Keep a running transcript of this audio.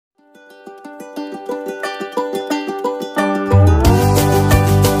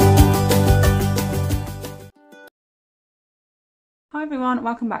Hi everyone,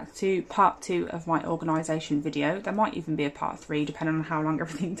 welcome back to part 2 of my organisation video. There might even be a part 3 depending on how long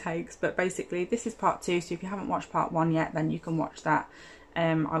everything takes, but basically this is part 2, so if you haven't watched part 1 yet then you can watch that.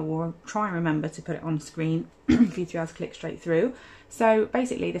 I will try and remember to put it on screen for you to be able to click straight through. So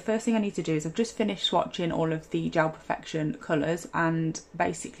basically the first thing I need to do is I've just finished swatching all of the Gel Perfection colours, and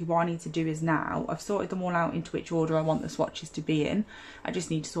basically what I need to do is now I've sorted them all out into which order I want the swatches to be in. I just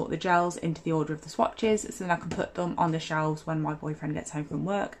need to sort the gels into the order of the swatches so then I can put them on the shelves when my boyfriend gets home from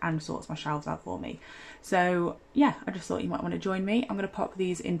work and sorts my shelves out for me. So yeah, I just thought you might want to join me. I'm going to pop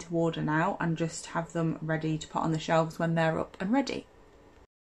these into order now and just have them ready to put on the shelves when they're up and ready.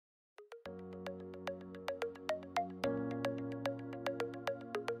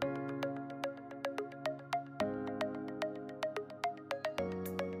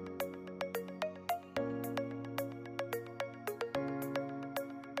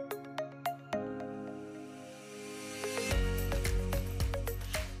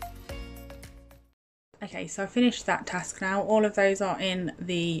 Okay, so I finished that task now. All of those are in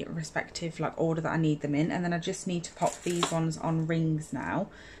the respective order that I need them in, and then I just need to pop these ones on rings now.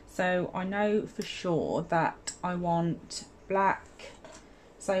 So I know for sure that I want black.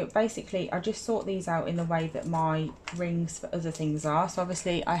 So basically I just sort these out in the way that my rings for other things are. So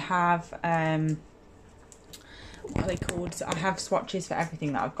obviously I have what are they called? So I have swatches for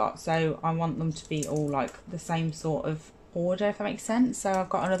everything that I've got, so I want them to be all the same sort of order, if that makes sense. So I've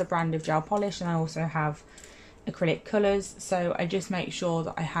got another brand of gel polish and I also have acrylic colours, so I just make sure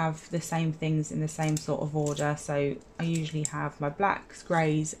that I have the same things in the same sort of order. So I usually have my blacks,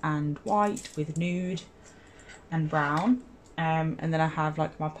 greys and white with nude and brown, and then I have my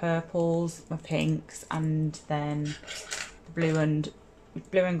purples, my pinks, and then the blue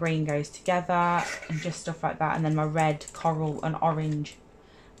and green goes together and just stuff like that, and then my red, coral and orange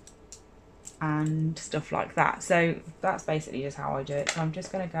and stuff like that. So that's basically just how I do it. So I'm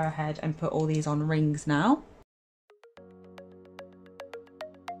just going to go ahead and put all these on rings now.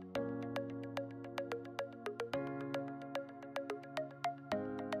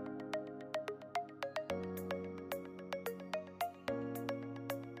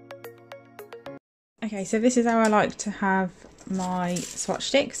 Okay, so this is how I like to have my swatch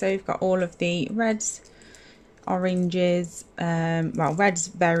stick. So we've got all of the reds, oranges, well, reds,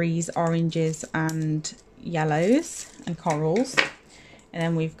 berries, oranges and yellows and corals, and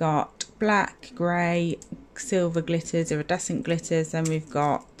then we've got black, grey, silver glitters, iridescent glitters, then we've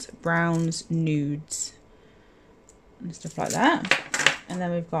got browns, nudes and stuff like that, and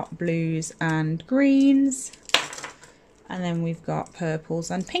then we've got blues and greens, and then we've got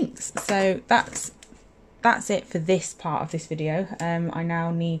purples and pinks. So that's it for this part of this video. I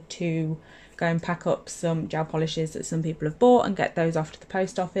now need to go and pack up some gel polishes that some people have bought and get those off to the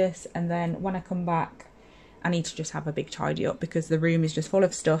post office, and then when I come back I need to just have a big tidy up because the room is just full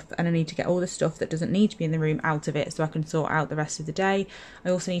of stuff and I need to get all the stuff that doesn't need to be in the room out of it so I can sort out the rest of the day. I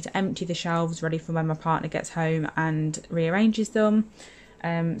also need to empty the shelves ready for when my partner gets home and rearranges them.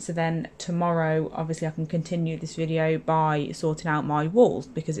 So then tomorrow obviously I can continue this video by sorting out my walls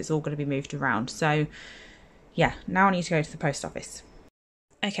because it's all going to be moved around. So yeah, now I need to go to the post office.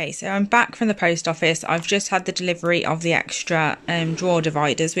 Okay, so I'm back from the post office. I've just had the delivery of the extra drawer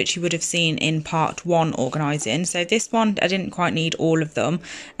dividers, which you would have seen in part 1 organising. So this one, I didn't quite need all of them.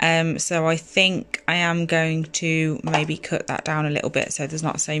 So I think I am going to maybe cut that down a little bit so there's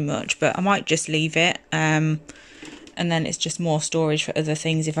not so much, but I might just leave it. And then it's just more storage for other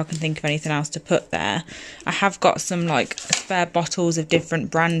things if I can think of anything else to put there. I have got some spare bottles of different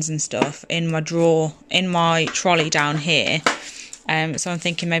brands and stuff in my drawer, in my trolley down here. So I'm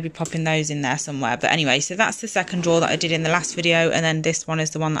thinking maybe popping those in there somewhere. But anyway, so that's the second drawer that I did in the last video, and then this one is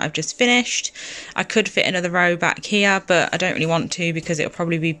the one that I've just finished. I could fit another row back here, but I don't really want to because it'll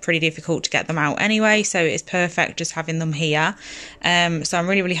probably be pretty difficult to get them out anyway, so it's perfect just having them here. So I'm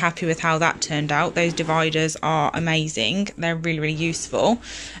really happy with how that turned out. Those dividers are amazing. They're really useful.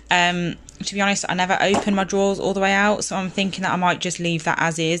 To be honest, I never open my drawers all the way out, so I'm thinking that I might just leave that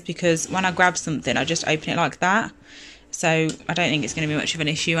as is because when I grab something I just open it like that. So I don't think it's going to be much of an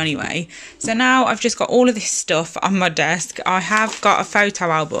issue anyway. So now I've just got all of this stuff on my desk. I have got a photo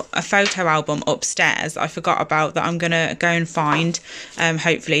album upstairs I forgot about that I'm going to go and find,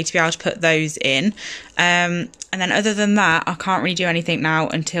 hopefully, to be able to put those in. And then other than that, I can't really do anything now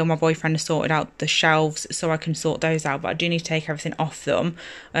until my boyfriend has sorted out the shelves so I can sort those out. But I do need to take everything off them,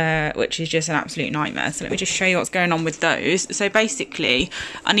 which is just an absolute nightmare. So let me just show you what's going on with those. So basically,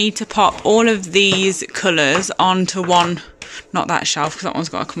 I need to pop all of these colours onto one, not that shelf because that one's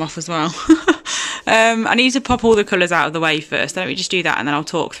got to come off as well. I need to pop all the colours out of the way first. So let me just do that and then I'll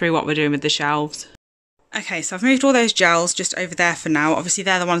talk through what we're doing with the shelves. Okay, so I've moved all those gels just over there for now. Obviously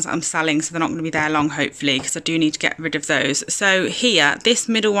they're the ones that I'm selling, so they're not going to be there long, hopefully, because I do need to get rid of those. So here, this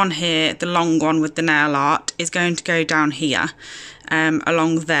middle one here, the long one with the nail art, is going to go down here,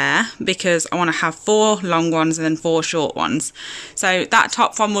 along there, because I want to have 4 long ones and then 4 short ones. So that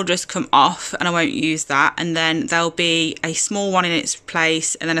top one will just come off and I won't use that, and then there'll be a small one in its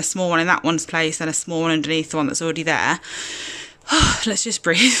place, and then a small one in that one's place, and a small one underneath the one that's already there. Let's just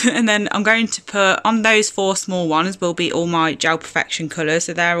breathe. And then I'm going to put on those 4 small ones will be all my Gel Perfection colours,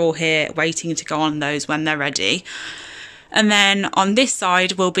 so they're all here waiting to go on those when they're ready. And then on this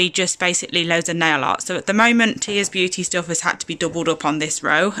side will be just basically loads of nail art. So at the moment Tia's Beauty stuff has had to be doubled up on this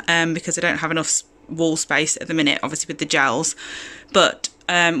row because I don't have enough wall space at the minute, obviously with the gels. But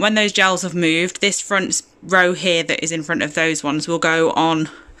when those gels have moved, this front row here that is in front of those ones will go on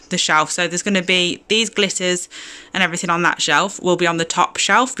the shelf. So there's going to be these glitters and everything on that shelf will be on the top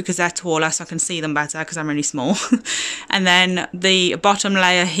shelf because they're taller, so I can see them better because I'm really small. And then the bottom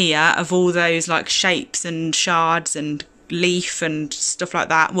layer here of all those like shapes and shards and leaf and stuff like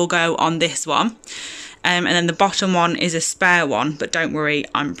that will go on this one. And then the bottom one is a spare one, but don't worry,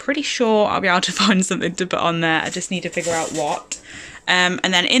 I'm pretty sure I'll be able to find something to put on there. I just need to figure out what.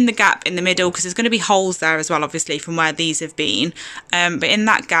 And then in the gap in the middle, because there's going to be holes there as well, obviously, from where these have been. But in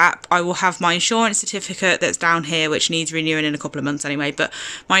that gap, I will have my insurance certificate that's down here, which needs renewing in a couple of months anyway. But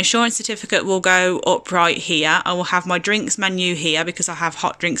my insurance certificate will go up right here. I will have my drinks menu here because I have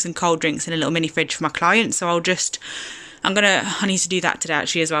hot drinks and cold drinks in a little mini fridge for my clients. So I need to do that today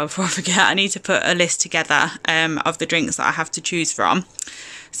actually as well before I forget. I need to put a list together of the drinks that I have to choose from.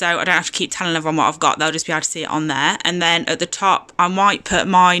 So I don't have to keep telling everyone what I've got. They'll just be able to see it on there. And then at the top, I might put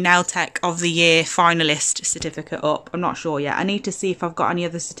my Nail Tech of the Year finalist certificate up. I'm not sure yet. I need to see if I've got any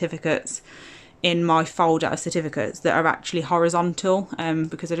other certificates in my folder of certificates that are actually horizontal,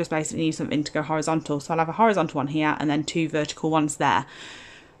 because I just basically need something to go horizontal. So I'll have a horizontal one here and then 2 vertical ones there.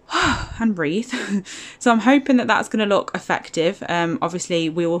 And breathe. So I'm hoping that that's going to look effective. Obviously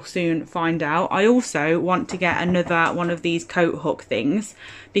we will soon find out. I also want to get another one of these coat hook things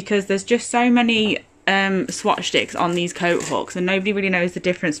because there's just so many swatch sticks on these coat hooks and nobody really knows the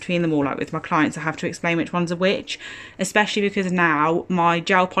difference between them all. Like with my clients I have to explain which ones are which, especially because now my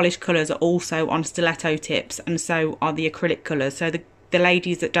gel polish colours are also on stiletto tips and so are the acrylic colours. So the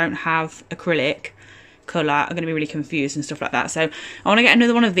ladies that don't have acrylic colour are going to be really confused and stuff like that. So I want to get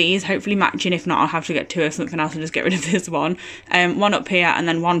another one of these, hopefully matching. If not, I'll have to get 2 of something else and just get rid of this one. One up here and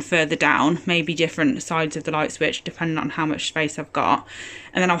then one further down, maybe different sides of the light switch depending on how much space I've got.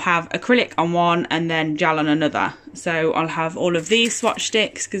 And then I'll have acrylic on one and then gel on another. So I'll have all of these swatch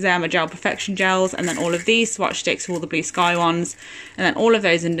sticks because they're my Gel Perfection gels, and then all of these swatch sticks are all the Blue Sky ones, and then all of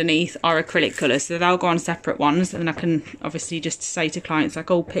those underneath are acrylic colours, so they'll go on separate ones. And then I can obviously just say to clients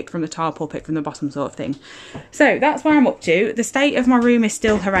like, oh, pick from the top or pick from the bottom sort of thing. So that's where I'm up to. The state of my room is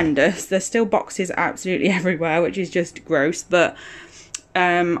still horrendous. There's still boxes absolutely everywhere, which is just gross, but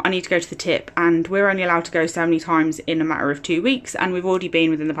I need to go to the tip, and we're only allowed to go so many times in a matter of 2 weeks, and we've already been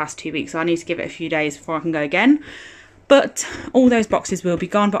within the past 2 weeks, so I need to give it a few days before I can go again. But all those boxes will be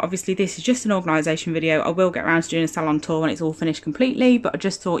gone. But obviously this is just an organisation video. I will get around to doing a salon tour when it's all finished completely, but I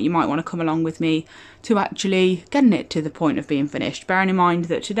just thought you might want to come along with me to actually getting it to the point of being finished, bearing in mind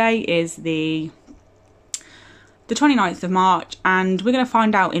that today is the 29th of March, and we're going to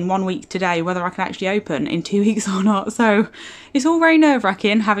find out in 1 week today whether I can actually open in 2 weeks or not. So it's all very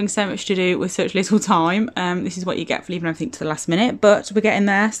nerve-wracking having so much to do with such little time. This is what you get for leaving everything to the last minute, but we're getting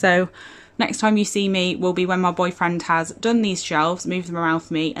there. So next time you see me will be when my boyfriend has done these shelves, moved them around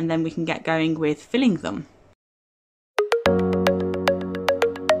for me, and then we can get going with filling them.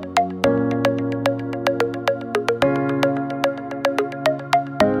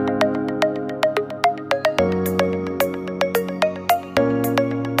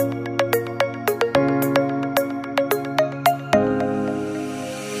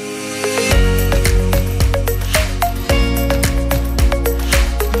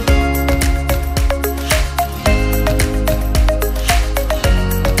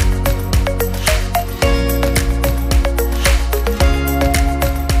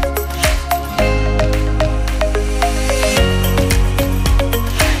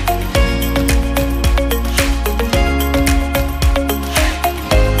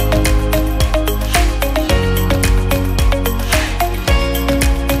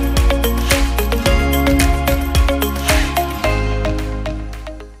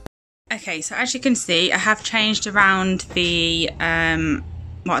 Okay, so as you can see, I have changed around the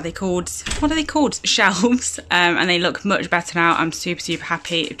what are they called shelves, and they look much better now. I'm super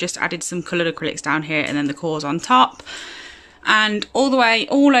happy. I've just added some coloured acrylics down here and then the cores on top. And all the way,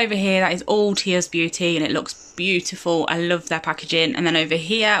 all over here, that is all Tia's Beauty, and it looks beautiful. I love their packaging. And then over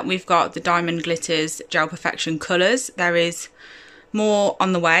here, we've got the Diamond Glitters Gel Perfection colours. There is more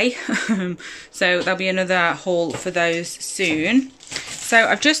on the way. So there'll be another haul for those soon. So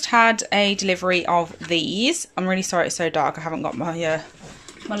I've just had a delivery of these. I'm really sorry it's so dark. I haven't got my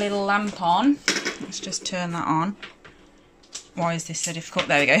my little lamp on. Let's just turn that on. Why is this so difficult?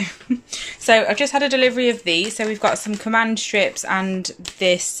 There we go. So I've just had a delivery of these. So we've got some command strips and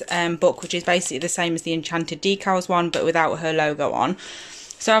this book, which is basically the same as the Enchanted Decals one, but without her logo on.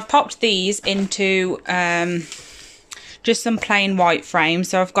 So I've popped these into just some plain white frames.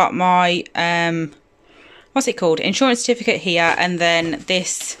 So I've got my, what's it called? Insurance certificate here, and then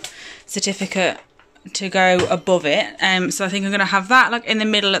this certificate to go above it. So I think I'm going to have that like in the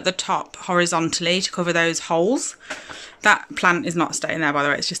middle at the top horizontally to cover those holes. That plant is not staying there, by the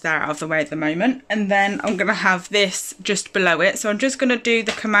way, it's just there out of the way at the moment. And then I'm going to have this just below it. So I'm just going to do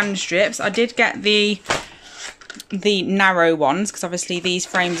the command strips. I did get the narrow ones, because obviously these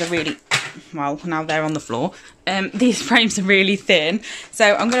frames are really, well, now they're on the floor. These frames are really thin.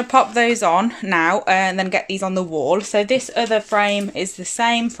 So I'm going to pop those on now and then get these on the wall. So this other frame is the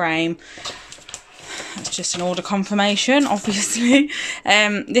same frame. That's just an order confirmation, obviously.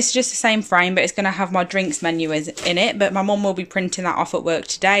 This is just the same frame, but it's going to have my drinks menu in it. But my mum will be printing that off at work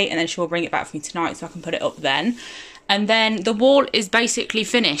today, and then she'll bring it back for me tonight so I can put it up then. And then the wall is basically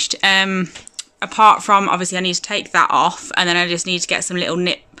finished. Apart from, obviously, I need to take that off, and then I just need to get some little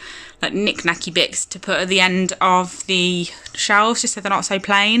knick-knacky bits to put at the end of the shelves, just so they're not so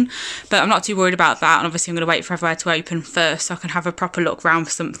plain. But I'm not too worried about that, and obviously I'm going to wait for everywhere to open first so I can have a proper look around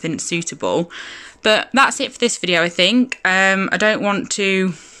for something suitable. But that's it for this video, I think. I don't want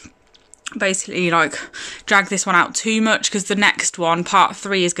to basically like drag this one out too much, because the next one, part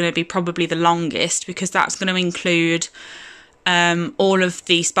 3, is going to be probably the longest, because that's going to include all of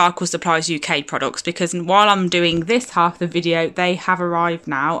the Sparkle Supplies UK products, because while I'm doing this half of the video, they have arrived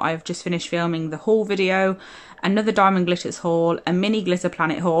now. I've just finished filming the haul video, another Diamond Glitters haul, a mini Glitter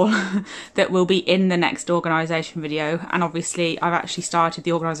Planet haul that will be in the next organisation video. And obviously I've actually started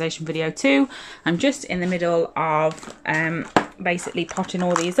the organisation video too. I'm just in the middle of basically potting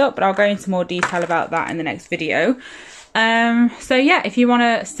all these up, but I'll go into more detail about that in the next video. So yeah, if you want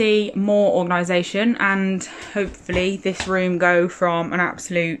to see more organisation and hopefully this room go from an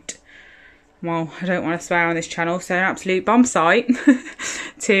absolute, well, I don't want to swear on this channel, so an absolute bomb site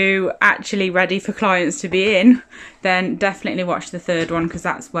to actually ready for clients to be in, then definitely watch the third one, because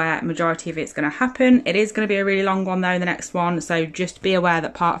that's where majority of it's going to happen. It is going to be a really long one though, the next one, so just be aware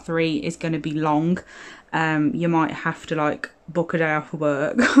that part 3 is going to be long. You might have to like book a day off of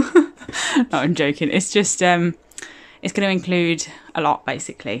work. No, I'm joking. It's just it's going to include a lot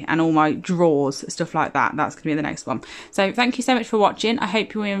basically, and all my drawers, stuff like that. That's going to be the next one. So thank you so much for watching. I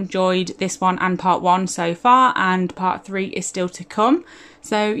hope you enjoyed this one and part 1 so far, and part 3 is still to come.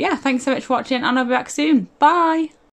 So yeah, thanks so much for watching, and I'll be back soon. Bye.